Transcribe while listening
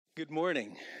Good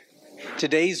morning.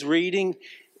 Today's reading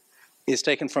is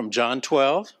taken from John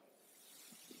 12,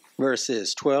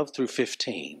 verses 12 through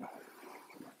 15.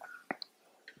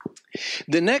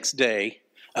 The next day,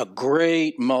 a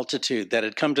great multitude that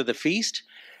had come to the feast,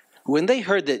 when they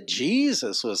heard that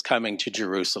Jesus was coming to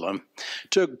Jerusalem,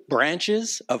 took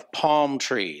branches of palm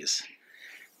trees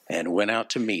and went out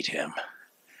to meet him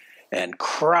and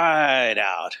cried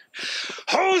out,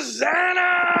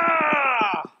 "Hosanna!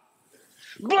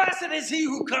 Blessed is he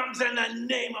who comes in the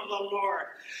name of the Lord,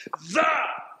 the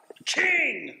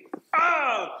King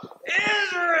of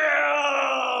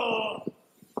Israel."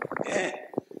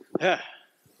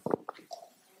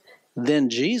 Then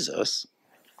Jesus,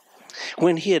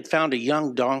 when he had found a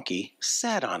young donkey,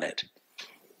 sat on it.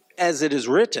 As it is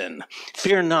written,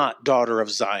 "Fear not, daughter of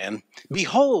Zion.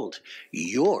 Behold,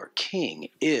 your king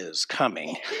is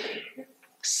coming,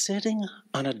 sitting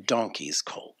on a donkey's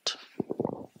colt."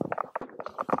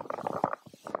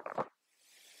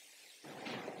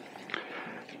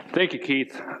 Thank you,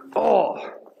 Keith.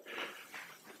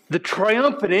 The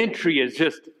triumphant entry is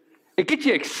just, it gets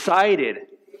you excited.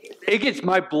 It gets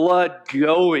my blood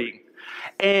going.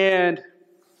 And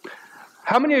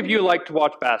how many of you like to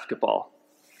watch basketball?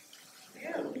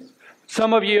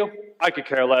 Some of you, I could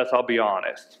care less, I'll be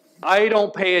honest. I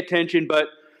don't pay attention, but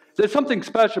there's something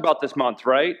special about this month,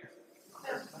 right?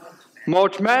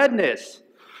 March Madness.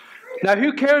 Now,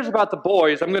 who cares about the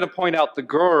boys? I'm going to point out the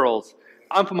girls.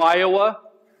 I'm from Iowa.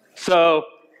 So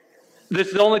this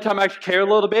is the only time I actually care a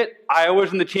little bit.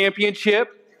 Iowa's in the championship.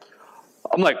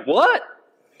 I'm like, what?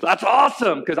 That's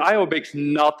awesome, because Iowa makes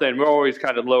nothing. We're always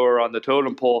kind of lower on the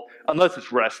totem pole, unless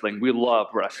it's wrestling. We love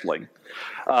wrestling.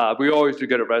 We always do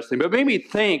good at wrestling. But it made me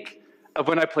think of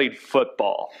when I played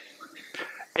football.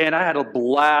 And I had a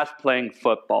blast playing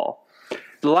football.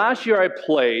 The last year I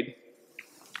played,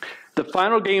 the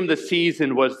final game of the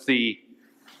season was the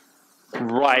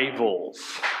Rivals.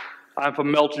 I'm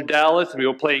from Melcher, Dallas, and we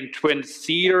were playing Twin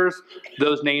Cedars.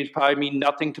 Those names probably mean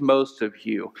nothing to most of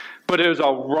you. But it was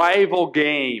a rival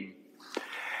game.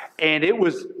 And it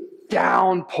was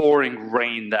downpouring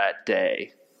rain that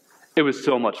day. It was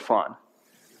so much fun.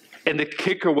 And the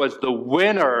kicker was the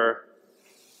winner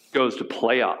goes to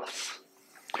playoffs.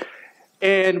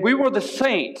 And we were the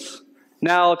Saints.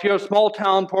 Now, if you're a small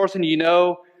town person, you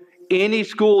know any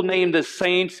school named the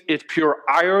Saints is pure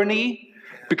irony,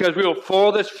 because we were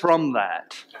furthest from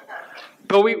that.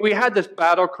 But we had this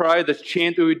battle cry, this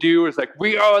chant that we do. It's like,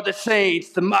 "We are the Saints,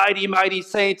 the mighty, mighty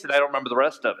Saints." And I don't remember the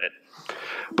rest of it.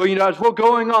 But, as we're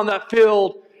going on that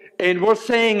field and we're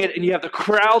saying it and you have the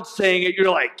crowd saying it,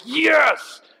 you're like,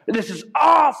 "Yes, this is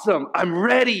awesome. I'm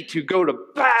ready to go to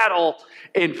battle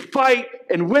and fight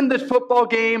and win this football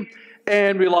game."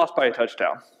 And we lost by a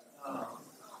touchdown.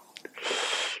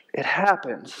 It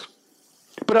happens.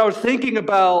 But I was thinking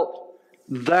about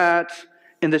that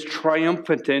in this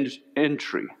triumphant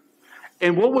entry.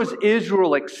 And what was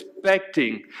Israel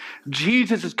expecting?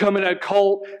 Jesus is coming at a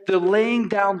colt. They're laying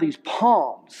down these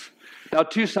palms. Now,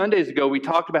 2 Sundays ago, we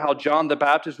talked about how John the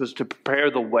Baptist was to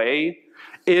prepare the way.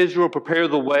 Israel prepare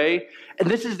the way. And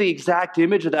this is the exact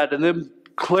image of that. And them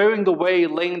clearing the way,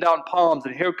 laying down palms.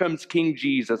 And here comes King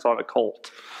Jesus on a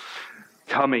colt.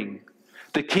 Coming.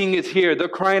 The king is here. They're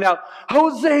crying out,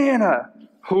 "Hosanna!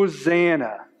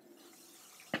 Hosanna!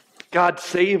 God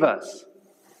save us."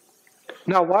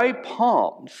 Now, why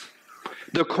palms?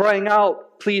 They're crying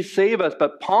out, "Please save us."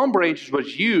 But palm branches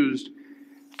was used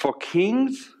for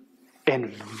kings and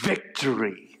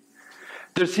victory.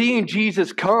 They're seeing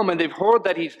Jesus come, and they've heard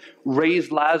that he's raised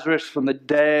Lazarus from the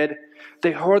dead.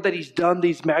 They heard that he's done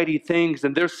these mighty things,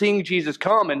 and they're seeing Jesus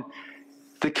come, and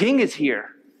the king is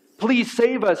here. Please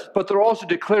save us. But they're also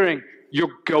declaring,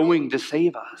 "You're going to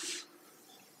save us."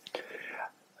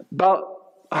 About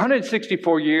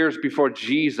 164 years before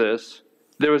Jesus,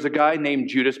 there was a guy named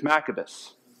Judas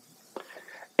Maccabeus.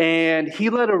 And he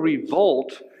led a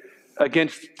revolt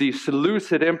against the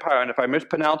Seleucid Empire. And if I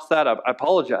mispronounce that, I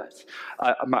apologize.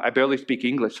 I barely speak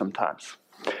English sometimes.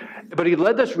 But he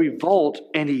led this revolt,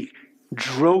 and he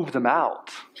drove them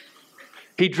out.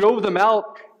 He drove them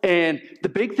out, and the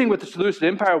big thing with the Seleucid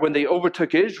Empire when they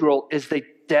overtook Israel is they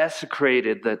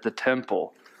desecrated the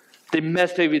temple. They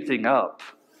messed everything up.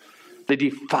 They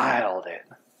defiled it.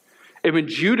 And when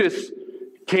Judas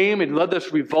came and led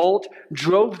this revolt,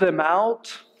 drove them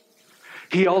out,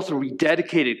 he also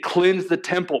rededicated, cleansed the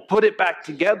temple, put it back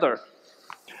together.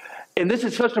 And this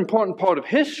is such an important part of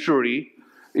history,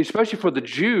 especially for the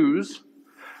Jews,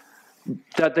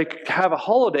 that they have a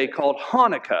holiday called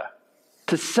Hanukkah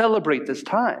to celebrate this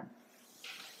time.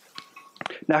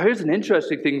 Now, here's an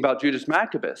interesting thing about Judas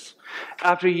Maccabeus.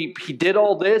 After he did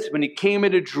all this, when he came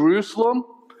into Jerusalem,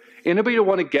 anybody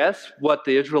want to guess what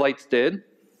the Israelites did?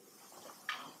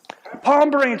 Palm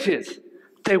branches.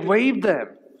 They waved them.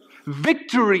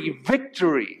 Victory,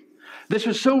 victory. This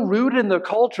was so rooted in their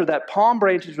culture that palm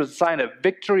branches was a sign of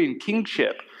victory and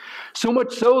kingship. So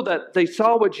much so that they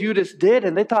saw what Judas did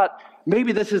and they thought,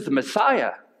 maybe this is the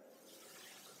Messiah.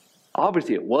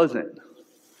 Obviously, it wasn't.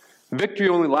 Victory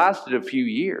only lasted a few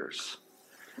years.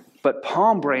 But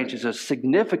palm branches are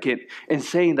significant in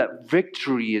saying that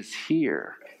victory is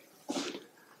here.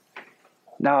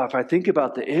 Now, if I think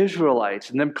about the Israelites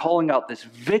and them calling out this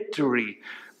victory,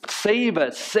 save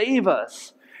us, save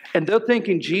us, and they're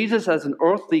thinking Jesus as an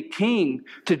earthly king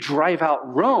to drive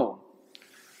out Rome,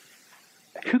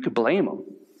 who could blame them?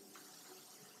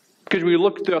 Because we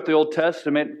look throughout the Old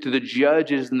Testament to the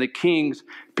judges and the kings,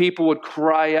 people would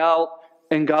cry out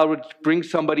and God would bring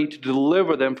somebody to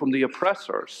deliver them from the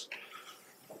oppressors.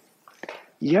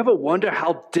 You ever wonder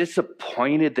how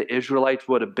disappointed the Israelites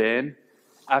would have been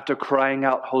after crying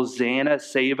out, Hosanna,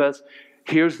 save us,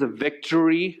 here's the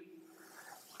victory,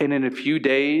 and in a few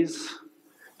days,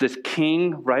 this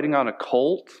king riding on a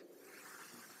colt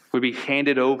would be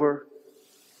handed over,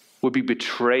 would be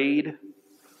betrayed,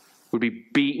 would be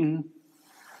beaten,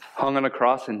 hung on a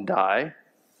cross and die?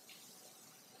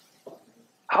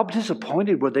 How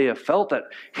disappointed would they have felt that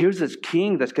here's this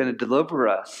king that's going to deliver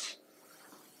us,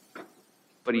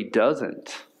 but he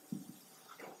doesn't.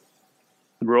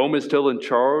 Rome is still in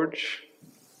charge.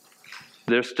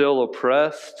 They're still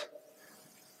oppressed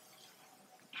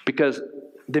because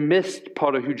they missed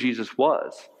part of who Jesus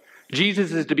was.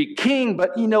 Jesus is to be king,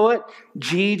 but you know what?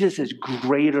 Jesus is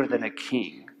greater than a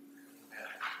king.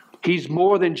 He's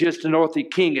more than just an earthly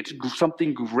king. It's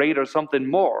something greater, something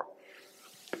more.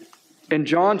 In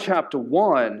John chapter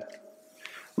 1,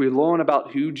 we learn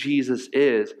about who Jesus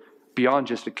is beyond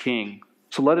just a king.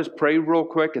 So let us pray real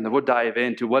quick, and then we'll dive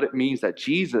into what it means that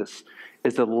Jesus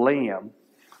is the Lamb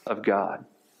of God.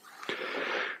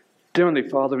 Dear Heavenly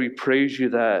Father, we praise you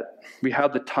that we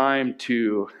have the time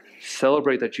to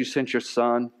celebrate that you sent your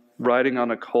Son riding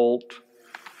on a colt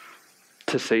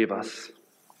to save us.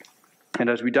 And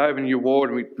as we dive into your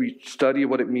word, we study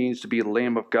what it means to be a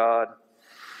Lamb of God.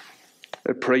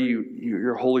 I pray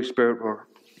your Holy Spirit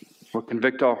will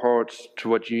convict our hearts to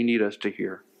what you need us to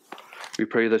hear. We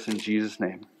pray this in Jesus'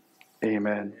 name.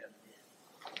 Amen.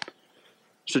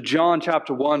 So John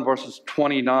chapter 1, verses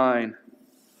 29.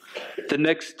 The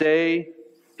next day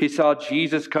he saw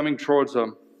Jesus coming towards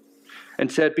him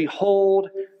and said,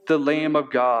 Behold the Lamb of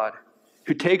God,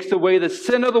 who takes away the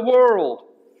sin of the world.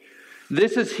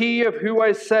 This is he of whom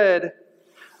I said,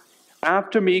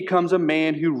 After me comes a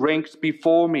man who ranks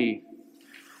before me,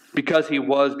 because he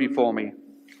was before me.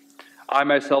 I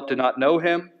myself did not know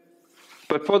him,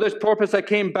 but for this purpose I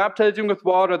came baptizing with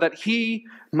water, that he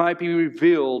might be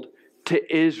revealed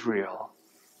to Israel.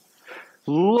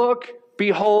 Look,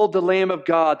 behold the Lamb of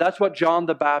God. That's what John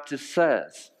the Baptist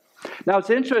says. Now it's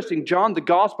interesting, John the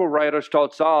gospel writer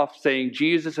starts off saying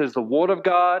Jesus is the Word of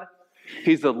God.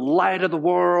 He's the light of the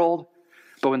world.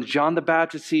 But when John the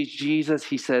Baptist sees Jesus,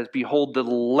 he says, Behold the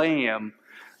Lamb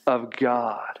of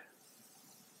God.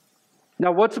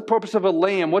 Now what's the purpose of a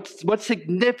lamb? What's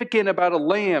significant about a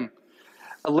lamb?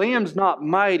 A lamb's not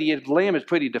mighty. A lamb is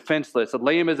pretty defenseless. A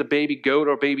lamb is a baby goat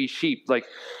or baby sheep, like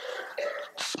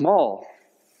small.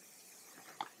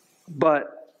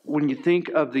 But when you think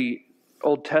of the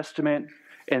Old Testament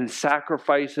and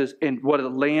sacrifices and what a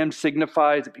lamb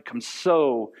signifies, it becomes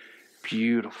so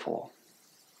beautiful.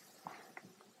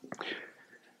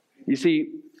 You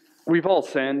see, we've all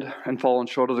sinned and fallen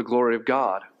short of the glory of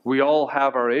God. We all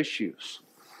have our issues.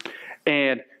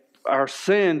 And our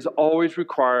sins always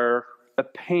require a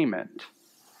payment,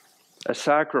 a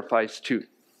sacrifice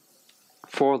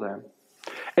for them.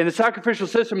 And the sacrificial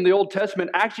system in the Old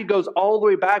Testament actually goes all the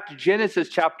way back to Genesis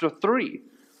chapter 3,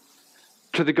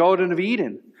 to the Garden of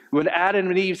Eden, when Adam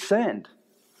and Eve sinned.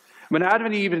 When Adam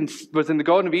and Eve was in the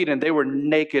Garden of Eden, they were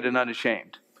naked and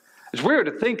unashamed. It's weird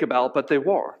to think about, but they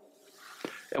were.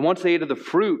 And once they ate of the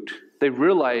fruit, they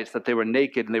realized that they were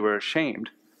naked and they were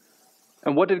ashamed.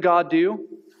 And what did God do?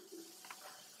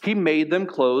 He made them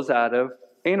clothes out of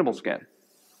animal skin,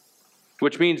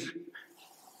 which means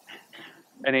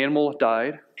an animal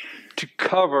died to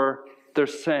cover their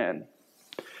sin.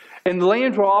 And the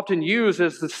lambs were often used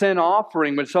as the sin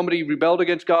offering. When somebody rebelled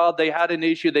against God, they had an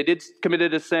issue, they did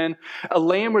committed a sin. A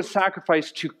lamb was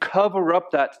sacrificed to cover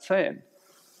up that sin.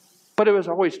 But it was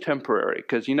always temporary,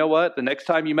 because you know what? The next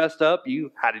time you messed up,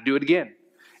 you had to do it again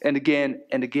and again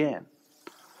and again.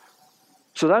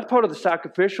 So that's part of the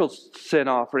sacrificial sin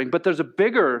offering, but there's a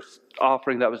bigger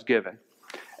offering that was given.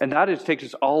 And that takes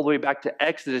us all the way back to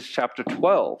Exodus chapter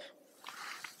 12.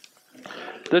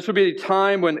 This would be the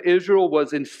time when Israel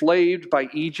was enslaved by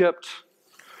Egypt.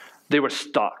 They were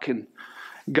stuck. And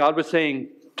God was saying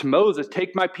to Moses,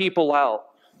 take my people out.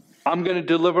 I'm going to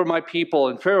deliver my people.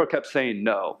 And Pharaoh kept saying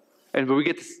no. And we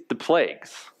get the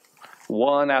plagues,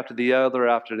 one after the other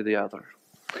after the other,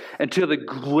 until the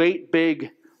great big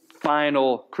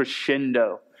final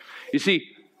crescendo. You see,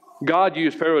 God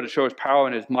used Pharaoh to show his power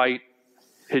and his might,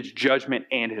 his judgment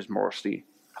and his mercy,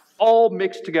 all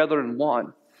mixed together in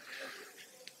one.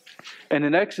 And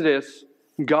in Exodus,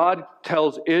 God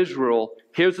tells Israel,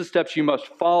 here's the steps you must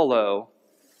follow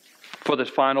for this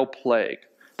final plague.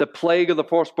 The plague of the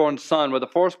firstborn son, where the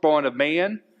firstborn of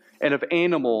man and of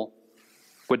animal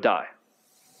would die.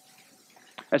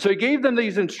 And so he gave them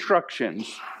these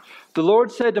instructions. The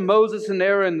Lord said to Moses and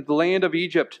Aaron in the land of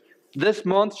Egypt, this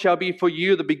month shall be for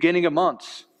you the beginning of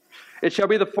months. It shall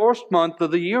be the first month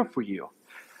of the year for you.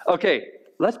 Okay,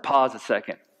 let's pause a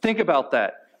second. Think about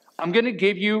that. I'm going to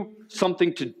give you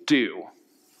something to do,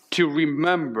 to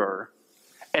remember,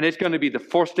 and it's going to be the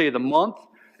first day of the month,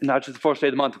 and not just the first day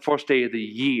of the month, the first day of the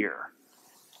year.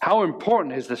 How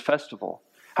important is this festival?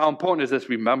 How important is this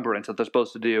remembrance that they're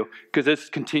supposed to do? Because this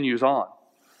continues on.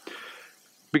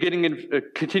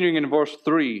 Continuing in verse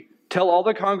 3, tell all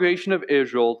the congregation of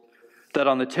Israel that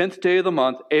on the 10th day of the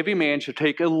month, every man should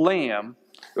take a lamb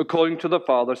according to the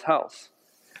father's house.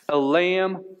 A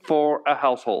lamb for a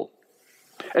household.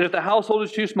 And if the household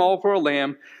is too small for a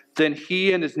lamb, then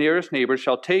he and his nearest neighbor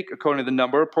shall take according to the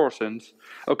number of persons.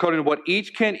 According to what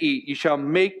each can eat, you shall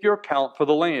make your count for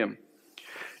the lamb.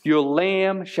 Your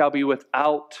lamb shall be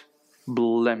without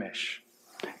blemish.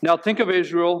 Now think of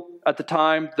Israel at the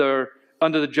time. They're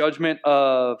under the judgment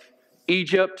of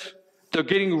Egypt. They're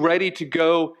getting ready to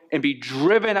go and be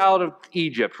driven out of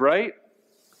Egypt, right?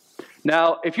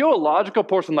 Now, if you're a logical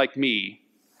person like me,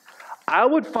 I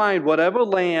would find whatever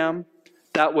lamb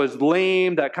that was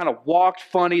lame, that kind of walked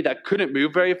funny, that couldn't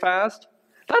move very fast.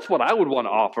 That's what I would want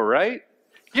to offer, right?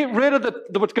 Get rid of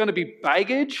what's going to be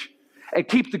baggage and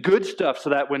keep the good stuff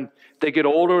so that when they get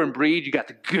older and breed, you got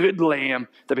the good lamb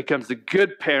that becomes the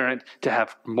good parent to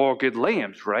have more good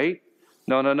lambs, right?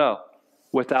 No.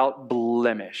 Without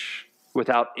blemish,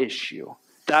 without issue.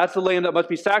 That's the lamb that must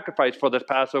be sacrificed for this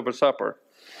Passover supper.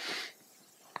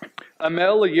 A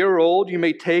male a year old, you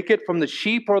may take it from the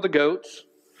sheep or the goats,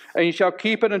 and you shall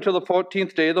keep it until the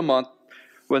 14th day of the month,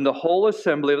 when the whole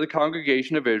assembly of the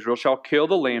congregation of Israel shall kill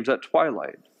the lambs at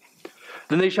twilight.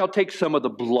 Then they shall take some of the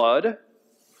blood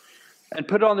and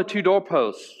put it on the two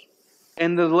doorposts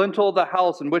and the lintel of the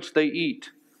house in which they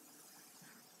eat.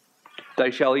 They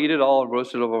shall eat it all and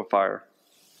roast it over fire.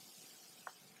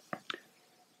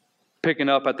 Picking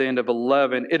up at the end of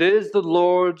 11, it is the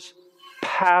Lord's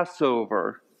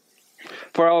Passover.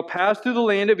 For I will pass through the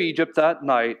land of Egypt that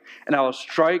night, and I will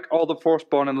strike all the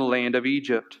firstborn in the land of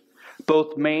Egypt,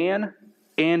 both man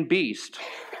and beast.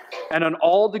 And on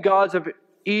all the gods of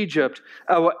Egypt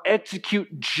I will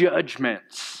execute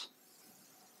judgments.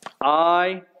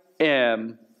 I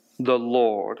am the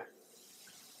Lord.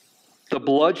 The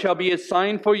blood shall be a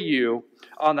sign for you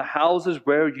on the houses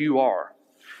where you are.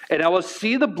 And I will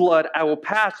see the blood, I will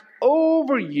pass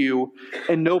over you,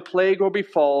 and no plague will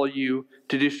befall you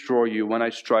to destroy you when I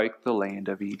strike the land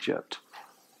of Egypt.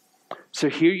 So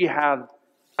here you have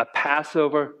a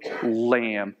Passover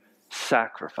lamb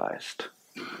sacrificed.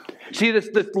 See, this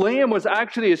lamb was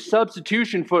actually a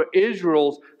substitution for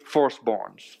Israel's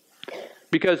firstborns.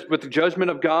 Because with the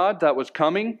judgment of God that was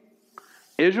coming,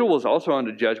 Israel was also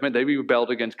under judgment. They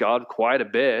rebelled against God quite a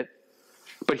bit.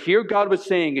 But here God was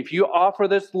saying, if you offer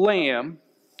this lamb,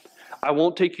 I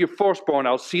won't take your firstborn.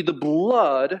 I'll see the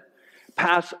blood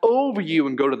pass over you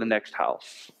and go to the next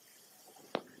house.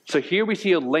 So here we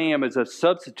see a lamb as a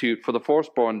substitute for the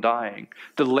firstborn dying.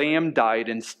 The lamb died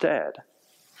instead.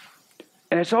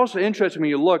 And it's also interesting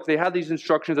when you look, they had these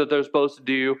instructions that they're supposed to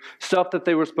do, stuff that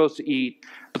they were supposed to eat.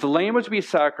 But the lamb was to be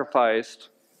sacrificed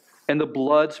and the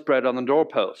blood spread on the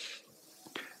doorposts.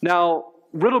 Now,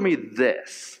 riddle me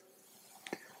this.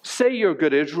 Say you're a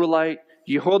good Israelite,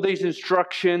 you hold these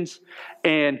instructions,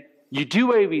 and you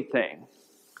do everything,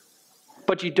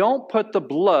 but you don't put the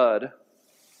blood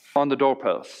on the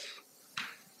doorposts.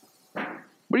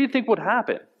 What do you think would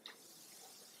happen?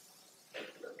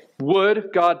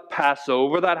 Would God pass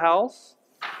over that house?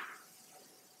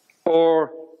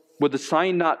 Or would the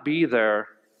sign not be there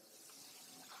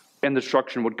and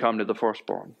destruction would come to the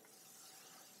firstborn?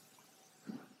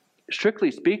 Strictly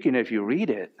speaking, if you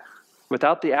read it,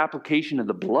 without the application of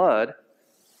the blood,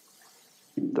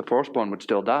 the firstborn would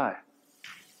still die.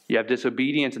 You have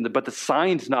disobedience, but the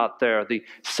sign's not there. The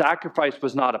sacrifice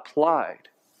was not applied.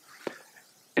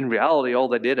 In reality, all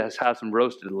they did is have some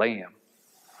roasted lamb,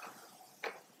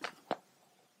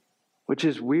 which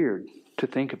is weird to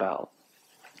think about,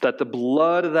 that the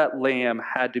blood of that lamb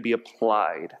had to be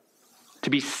applied, to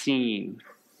be seen.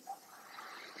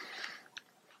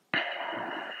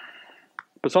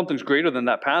 But something's greater than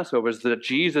that Passover is that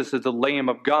Jesus is the Lamb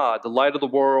of God, the light of the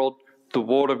world, the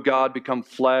Word of God become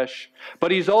flesh.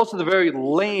 But he's also the very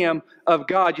Lamb of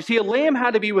God. You see, a lamb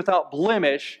had to be without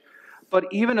blemish, but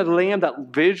even a lamb that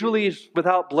visually is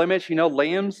without blemish,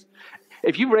 lambs,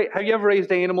 have you ever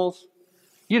raised animals?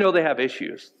 They have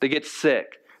issues. They get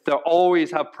sick. They'll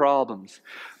always have problems.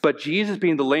 But Jesus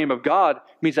being the Lamb of God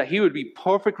means that he would be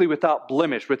perfectly without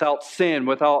blemish, without sin,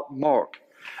 without mark.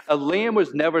 A lamb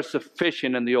was never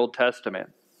sufficient in the Old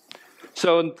Testament.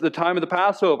 So in the time of the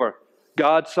Passover,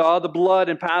 God saw the blood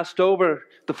and passed over.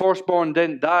 The firstborn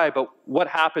didn't die, but what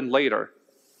happened later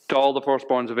to all the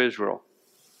firstborns of Israel?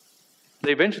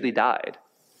 They eventually died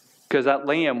because that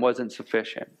lamb wasn't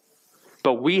sufficient.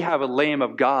 But we have a Lamb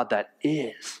of God that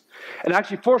is. And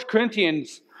actually 1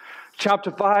 Corinthians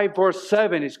chapter 5, verse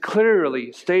 7 is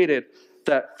clearly stated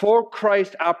that for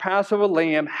Christ, our Passover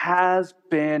lamb has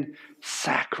been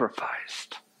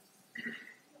sacrificed.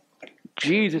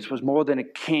 Jesus was more than a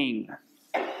king.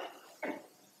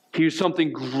 He was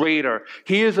something greater.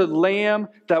 He is a lamb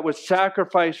that was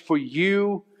sacrificed for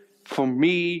you, for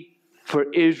me, for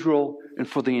Israel, and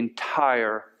for the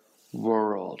entire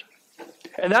world.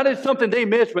 And that is something they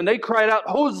missed when they cried out,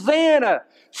 "Hosanna,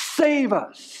 save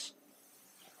us."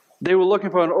 They were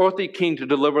looking for an earthly king to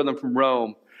deliver them from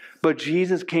Rome. But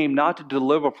Jesus came not to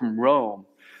deliver from Rome,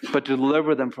 but to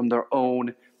deliver them from their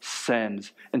own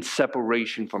sins and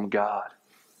separation from God.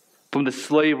 From the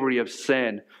slavery of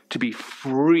sin, to be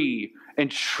free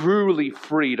and truly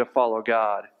free to follow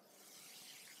God.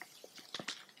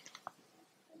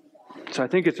 So I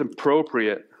think it's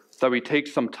appropriate that we take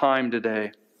some time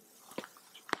today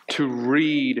to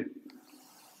read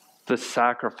the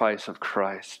sacrifice of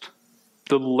Christ.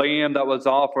 The lamb that was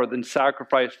offered and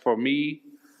sacrificed for me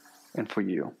and for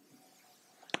you.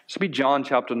 This will be John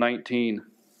chapter 19.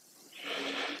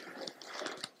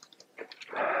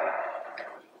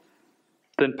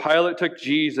 Then Pilate took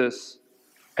Jesus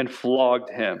and flogged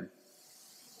him.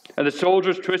 And the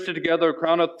soldiers twisted together a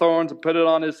crown of thorns and put it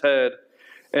on his head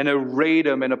and arrayed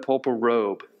him in a purple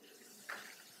robe.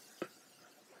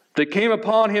 They came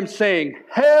upon him saying,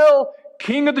 "Hail,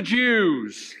 King of the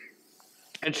Jews!"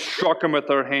 and struck him with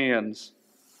their hands.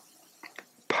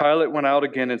 Pilate went out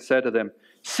again and said to them,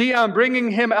 "See, I'm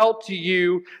bringing him out to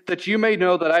you, that you may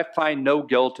know that I find no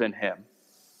guilt in him."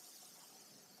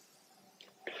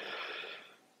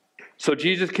 So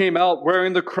Jesus came out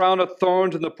wearing the crown of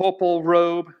thorns and the purple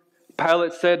robe.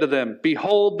 Pilate said to them,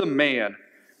 "Behold the man."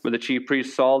 When the chief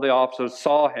priests saw the officers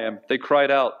saw him, they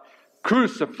cried out,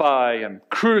 "Crucify him!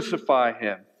 Crucify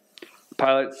him!"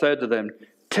 Pilate said to them,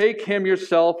 "Take him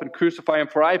yourself and crucify him,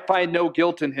 for I find no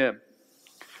guilt in him."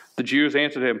 The Jews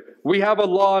answered him, "We have a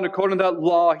law, and according to that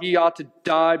law he ought to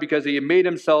die because he made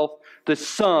himself the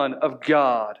Son of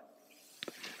God."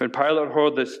 When Pilate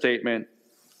heard this statement,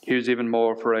 he was even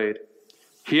more afraid.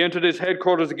 He entered his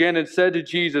headquarters again and said to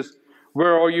Jesus,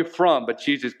 "Where are you from?" But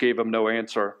Jesus gave him no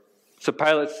answer. So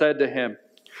Pilate said to him,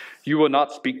 "You will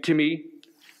not speak to me?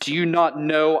 Do you not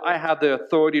know I have the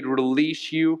authority to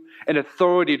release you and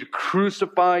authority to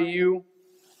crucify you?"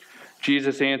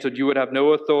 Jesus answered, "You would have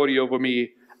no authority over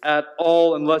me at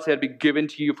all unless it had been given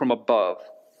to you from above.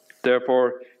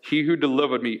 Therefore, he who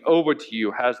delivered me over to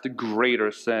you has the greater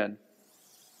sin."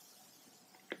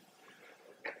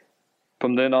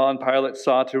 From then on, Pilate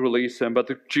sought to release him, but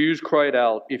the Jews cried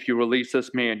out, "If you release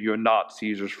this man, you are not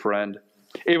Caesar's friend.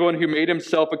 Everyone who made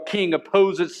himself a king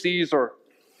opposes Caesar."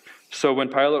 So when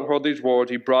Pilate heard these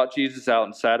words, he brought Jesus out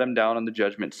and sat him down on the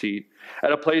judgment seat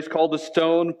at a place called the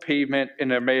Stone Pavement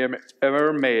in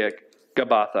Aramaic,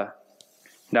 Gabbatha.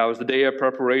 Now it was the day of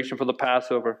preparation for the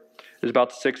Passover. It was about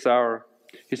the 6th hour.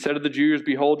 He said to the Jews,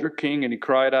 "Behold your king," and he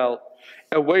cried out,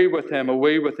 away with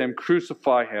him,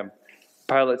 crucify him."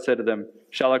 Pilate said to them,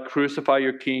 "Shall I crucify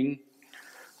your king?"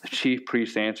 The chief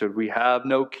priests answered, "We have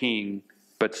no king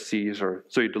but Caesar."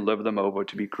 So he delivered them over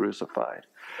to be crucified.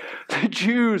 The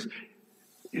Jews,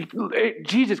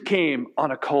 Jesus came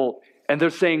on a colt, and they're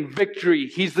saying, "Victory,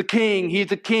 he's the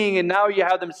king," and now you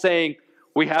have them saying,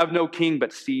 "We have no king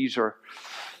but Caesar."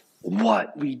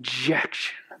 What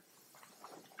rejection.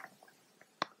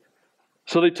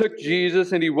 So they took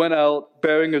Jesus, and he went out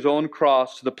bearing his own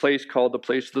cross to the place called the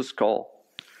place of the skull,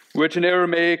 which in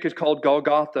Aramaic is called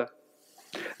Golgotha.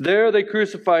 There they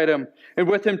crucified him, and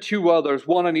with him 2 others,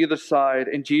 one on either side,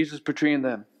 and Jesus between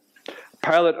them.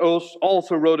 Pilate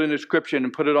also wrote an inscription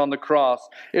and put it on the cross.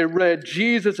 It read,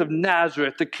 "Jesus of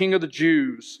Nazareth, the King of the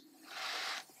Jews."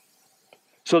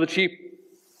 So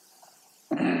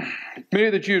many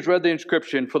of the Jews read the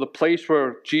inscription, for the place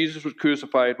where Jesus was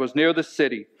crucified was near the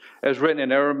city, as written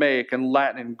in Aramaic and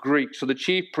Latin and Greek. So the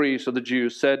chief priests of the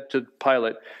Jews said to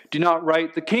Pilate, "Do not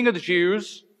write the King of the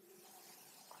Jews,"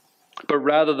 but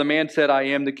rather the man said, "I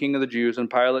am the King of the Jews." And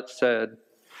Pilate said,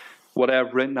 "What I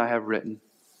have written."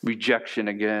 Rejection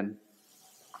again.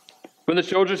 When the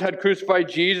soldiers had crucified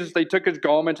Jesus, they took his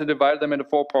garments and divided them into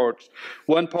 4 parts,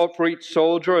 1 part for each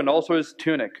soldier, and also his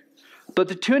tunic. But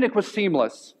the tunic was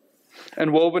seamless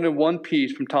and woven in one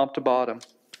piece from top to bottom.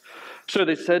 So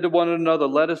they said to one another,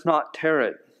 "Let us not tear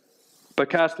it, but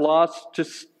cast lots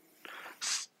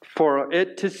for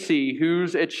it to see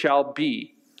whose it shall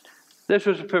be." This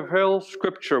was to fulfill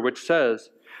Scripture, which says,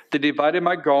 "They divided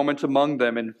my garments among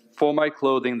them, and for my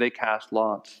clothing they cast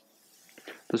lots."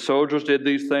 The soldiers did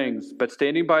these things, but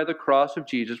standing by the cross of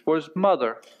Jesus was his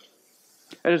mother,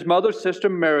 and his mother's sister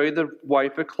Mary, the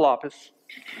wife of Clopas,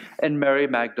 and Mary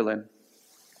Magdalene.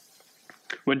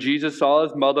 When Jesus saw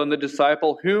his mother and the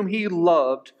disciple whom he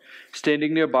loved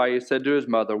standing nearby, he said to his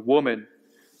mother, "Woman,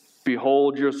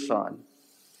 behold your son."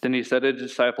 Then he said to the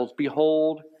disciples,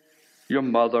 "Behold your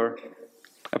mother."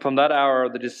 And from that hour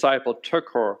the disciple took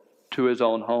her to his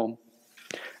own home.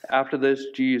 After this,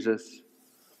 Jesus,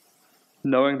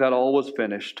 knowing that all was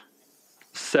finished,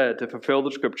 said to fulfill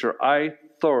the Scripture, "I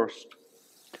thirst."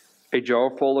 A jar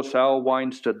full of sour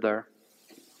wine stood there.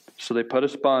 So they put a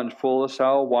sponge full of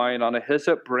sour wine on a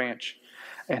hyssop branch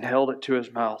and held it to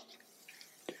his mouth.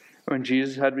 When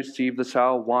Jesus had received the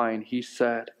sour wine, he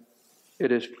said,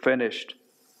 "It is finished."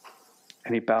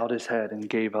 And he bowed his head and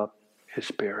gave up his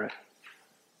spirit.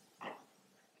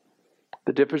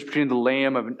 The difference between the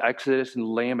lamb of Exodus and the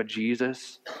lamb of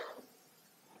Jesus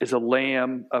is the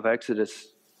lamb of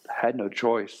Exodus had no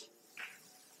choice.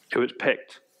 It was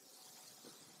picked.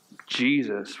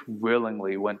 Jesus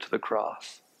willingly went to the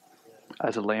cross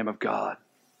as a Lamb of God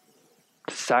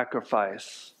to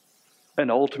sacrifice an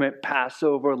ultimate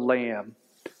Passover lamb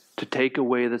to take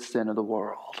away the sin of the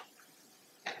world.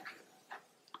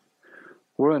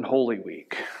 We're in Holy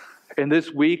Week, and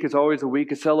this week is always a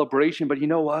week of celebration, but you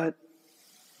know what?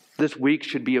 This week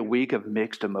should be a week of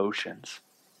mixed emotions.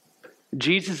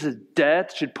 Jesus'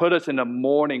 death should put us in a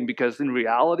mourning because in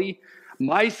reality,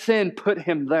 my sin put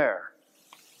him there.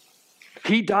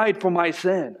 He died for my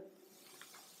sin.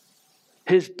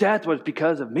 His death was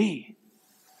because of me.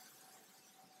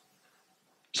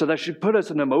 So that should put us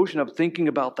in an emotion of thinking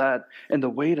about that and the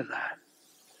weight of that.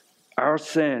 Our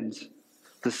sins,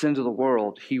 the sins of the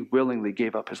world, he willingly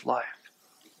gave up his life.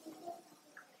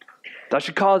 That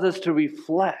should cause us to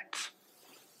reflect.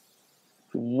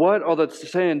 What are the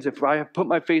sins, if I have put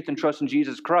my faith and trust in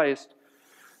Jesus Christ,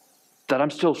 that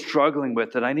I'm still struggling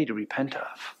with, that I need to repent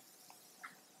of?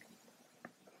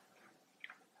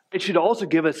 It should also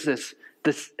give us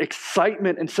this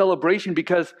excitement and celebration,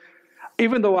 because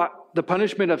even though the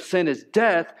punishment of sin is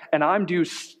death, and I'm due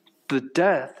the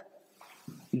death,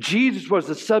 Jesus was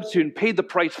the substitute and paid the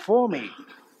price for me.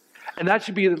 And that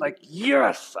should be like,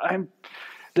 yes,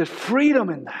 there's freedom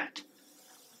in that.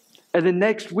 And then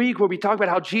next week we'll be talking about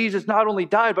how Jesus not only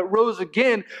died, but rose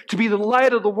again to be the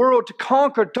light of the world, to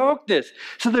conquer darkness.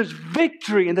 So there's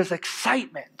victory and there's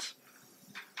excitement.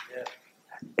 Yeah.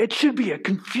 It should be a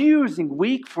confusing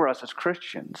week for us as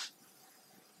Christians,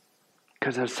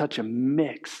 because there's such a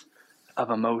mix of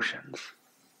emotions.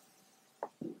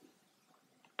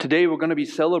 Today we're going to be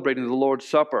celebrating the Lord's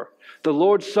Supper. The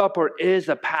Lord's Supper is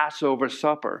a Passover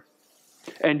supper.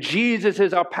 And Jesus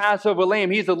is our Passover lamb.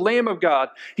 He's the Lamb of God.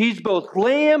 He's both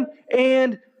Lamb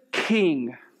and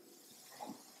King.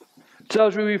 So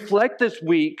as we reflect this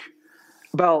week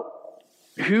about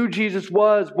who Jesus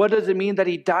was, what does it mean that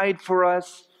he died for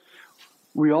us,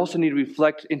 we also need to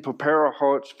reflect and prepare our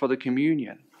hearts for the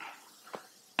communion,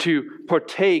 to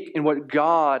partake in what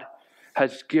God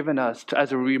has given us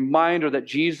as a reminder that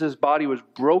Jesus' body was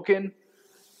broken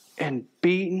and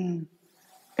beaten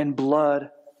and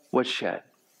blood was shed.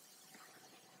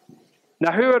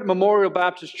 Now here at Memorial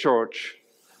Baptist Church,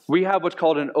 we have what's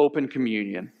called an open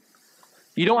communion.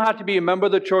 You don't have to be a member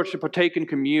of the church to partake in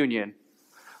communion,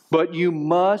 but you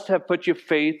must have put your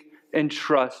faith and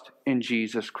trust in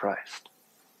Jesus Christ.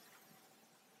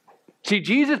 See,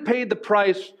 Jesus paid the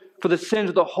price for the sins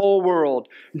of the whole world.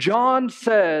 John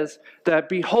says that,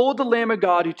 "Behold the Lamb of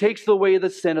God who takes away the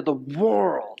sin of the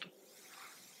world."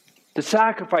 The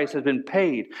sacrifice has been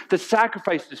paid. The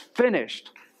sacrifice is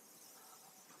finished.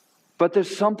 But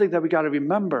there's something that we got to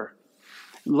remember.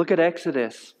 Look at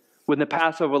Exodus. When the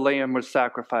Passover lamb was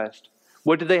sacrificed,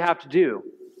 what did they have to do?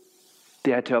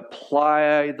 They had to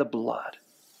apply the blood.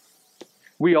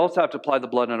 We also have to apply the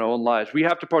blood in our own lives. We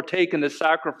have to partake in this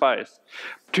sacrifice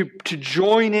to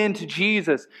join into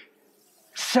Jesus.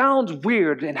 Sounds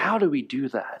weird, and how do we do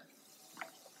that?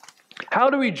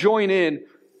 How do we join in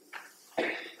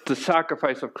the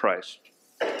sacrifice of Christ?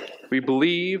 We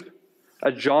believe,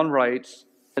 as John writes,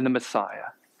 in the Messiah.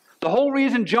 The whole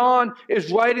reason John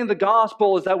is writing the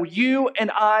gospel is that you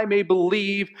and I may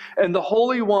believe in the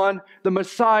Holy One, the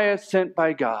Messiah sent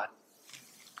by God.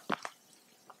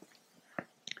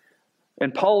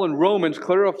 And Paul in Romans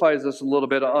clarifies this a little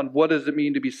bit on what does it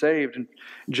mean to be saved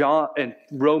in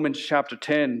Romans chapter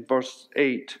 10, verse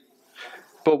 8.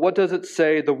 But what does it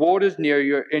say? The word is near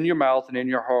you, in your mouth and in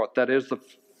your heart. That is the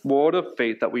word of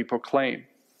faith that we proclaim.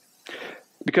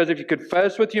 Because if you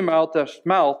confess with your mouth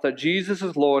that Jesus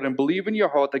is Lord and believe in your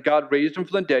heart that God raised him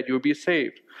from the dead, you will be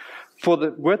saved.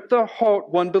 With the heart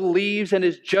one believes and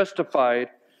is justified,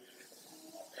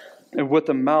 and with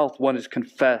the mouth one is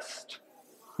confessed.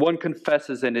 One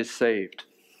confesses and is saved.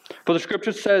 For the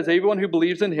scripture says, everyone who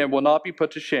believes in him will not be put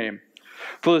to shame.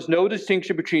 For there's no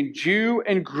distinction between Jew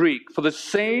and Greek. For the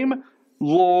same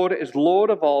Lord is Lord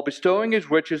of all, bestowing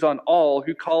his riches on all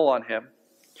who call on him.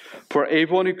 For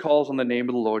everyone who calls on the name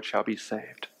of the Lord shall be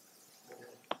saved.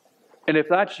 And if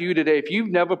that's you today, if you've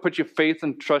never put your faith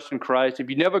and trust in Christ, if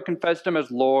you never confessed him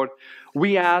as Lord,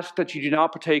 we ask that you do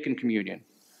not partake in communion.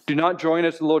 Do not join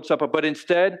us in the Lord's Supper, but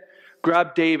instead,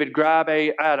 grab David, grab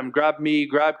Adam, grab me,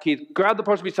 grab Keith, grab the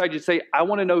person beside you and say, I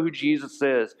want to know who Jesus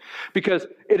is. Because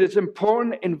it is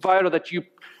important and vital that you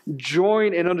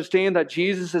join and understand that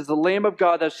Jesus is the Lamb of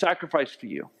God that's sacrificed for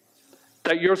you.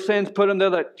 That your sins put him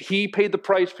there, that he paid the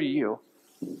price for you.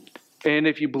 And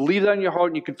if you believe that in your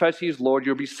heart and you confess he is Lord,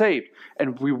 you'll be saved.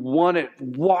 And we want to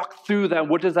walk through that.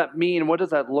 What does that mean? What does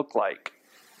that look like?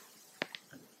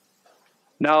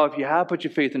 Now, if you have put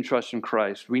your faith and trust in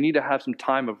Christ, we need to have some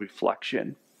time of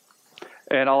reflection.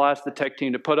 And I'll ask the tech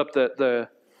team to put up the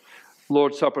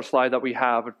Lord's Supper slide that we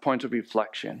have at points of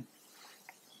reflection.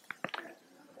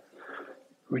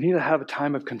 We need to have a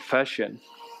time of confession.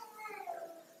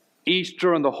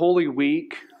 Easter and the Holy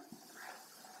Week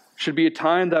should be a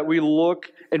time that we look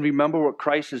and remember what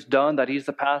Christ has done, that he's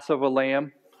the Passover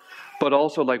lamb, but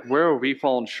also like where are we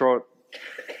falling short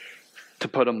to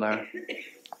put him there?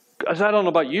 Because I don't know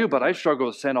about you, but I struggle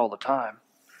with sin all the time.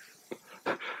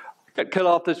 Got cut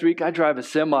off this week. I drive a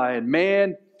semi, and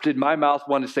man, did my mouth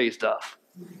want to say stuff.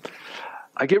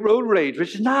 I get road rage,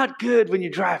 which is not good when you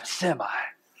drive a semi.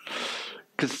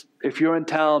 Because if you're in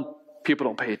town, people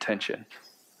don't pay attention.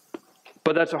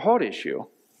 But that's a hard issue.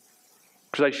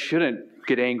 Because I shouldn't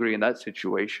get angry in that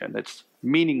situation. It's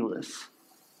meaningless.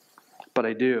 But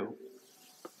I do.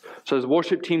 So as the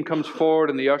worship team comes forward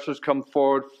and the ushers come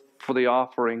forward for the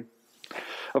offering,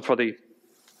 for the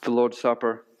Lord's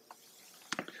Supper,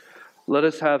 let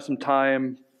us have some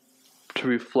time to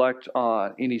reflect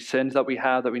on any sins that we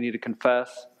have that we need to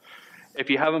confess.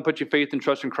 If you haven't put your faith and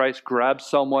trust in Christ, grab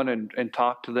someone and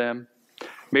talk to them.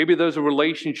 Maybe there's a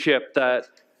relationship that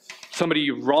somebody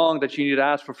you've wronged that you need to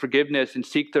ask for forgiveness and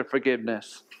seek their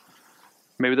forgiveness.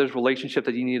 Maybe there's a relationship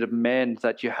that you need to mend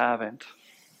that you haven't.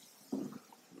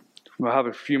 We'll have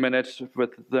a few minutes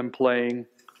with them playing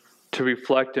to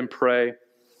reflect and pray.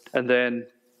 And then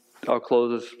I'll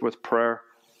close this with prayer.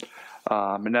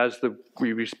 And as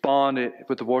we respond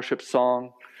with the worship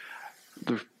song,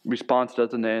 the response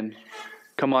doesn't end.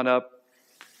 Come on up,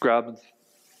 grab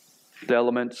the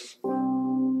elements,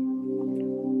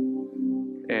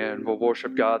 and we'll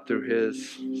worship God through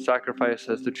his sacrifice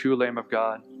as the true Lamb of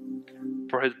God.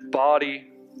 For his body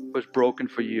was broken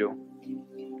for you.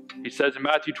 He says in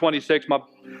Matthew 26,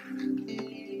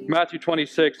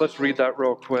 let's read that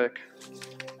real quick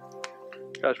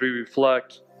as we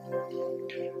reflect.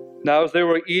 Now as they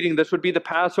were eating, this would be the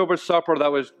Passover supper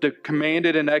that was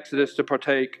commanded in Exodus to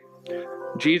partake.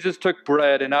 Jesus took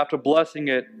bread and after blessing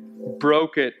it,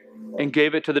 broke it and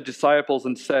gave it to the disciples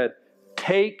and said,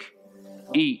 "Take,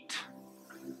 eat.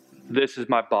 This is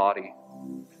my body."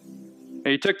 And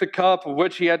he took the cup of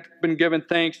which he had been given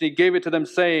thanks and he gave it to them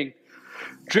saying,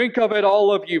 "Drink of it,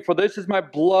 all of you, for this is my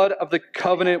blood of the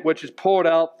covenant which is poured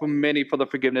out for many for the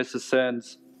forgiveness of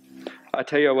sins. I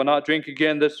tell you, I will not drink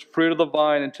again this fruit of the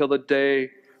vine until the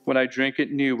day when I drink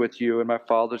it new with you in my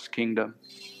Father's kingdom."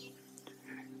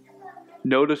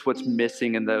 Notice what's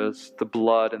missing in the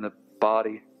blood and the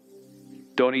body.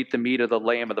 Don't eat the meat of the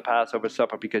lamb of the Passover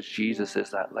supper because Jesus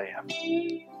is that lamb.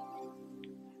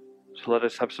 So let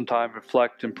us have some time,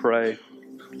 reflect and pray,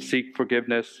 seek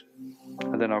forgiveness.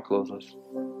 And then I'll close us.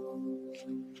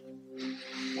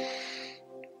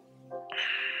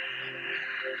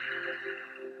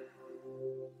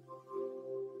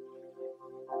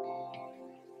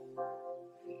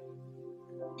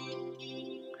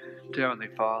 Dear Heavenly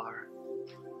Father,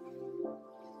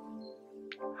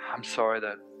 I'm sorry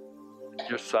that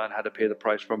your Son had to pay the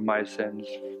price for my sins,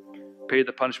 pay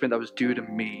the punishment that was due to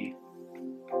me.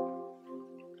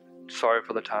 Sorry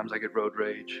for the times I get road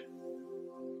rage,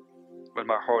 when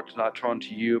my heart is not turned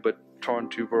to you, but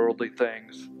turned to worldly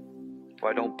things,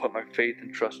 where I don't put my faith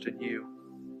and trust in you.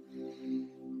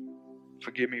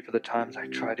 Forgive me for the times I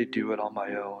try to do it on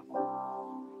my own,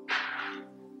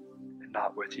 and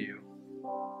not with you.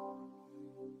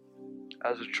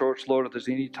 As a church, Lord, if there's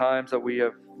any times that we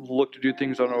have looked to do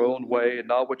things on our own way and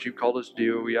not what you've called us to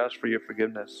do, we ask for your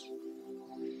forgiveness.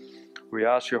 We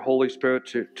ask your Holy Spirit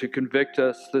to convict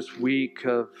us this week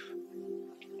of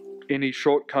any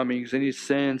shortcomings, any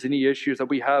sins, any issues that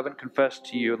we haven't confessed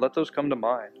to you. Let those come to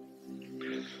mind.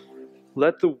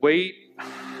 Let the weight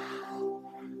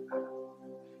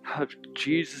of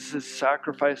Jesus'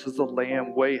 sacrifice as the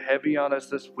Lamb weigh heavy on us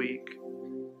this week,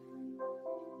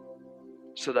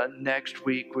 so that next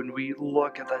week when we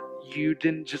look at that, you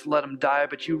didn't just let him die,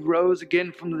 but you rose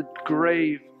again from the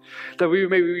grave, that we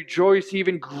may rejoice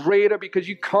even greater because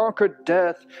you conquered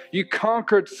death, you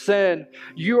conquered sin,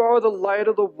 you are the light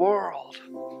of the world,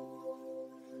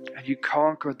 and you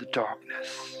conquered the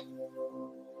darkness.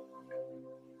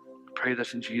 Pray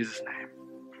this in Jesus' name.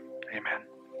 Amen.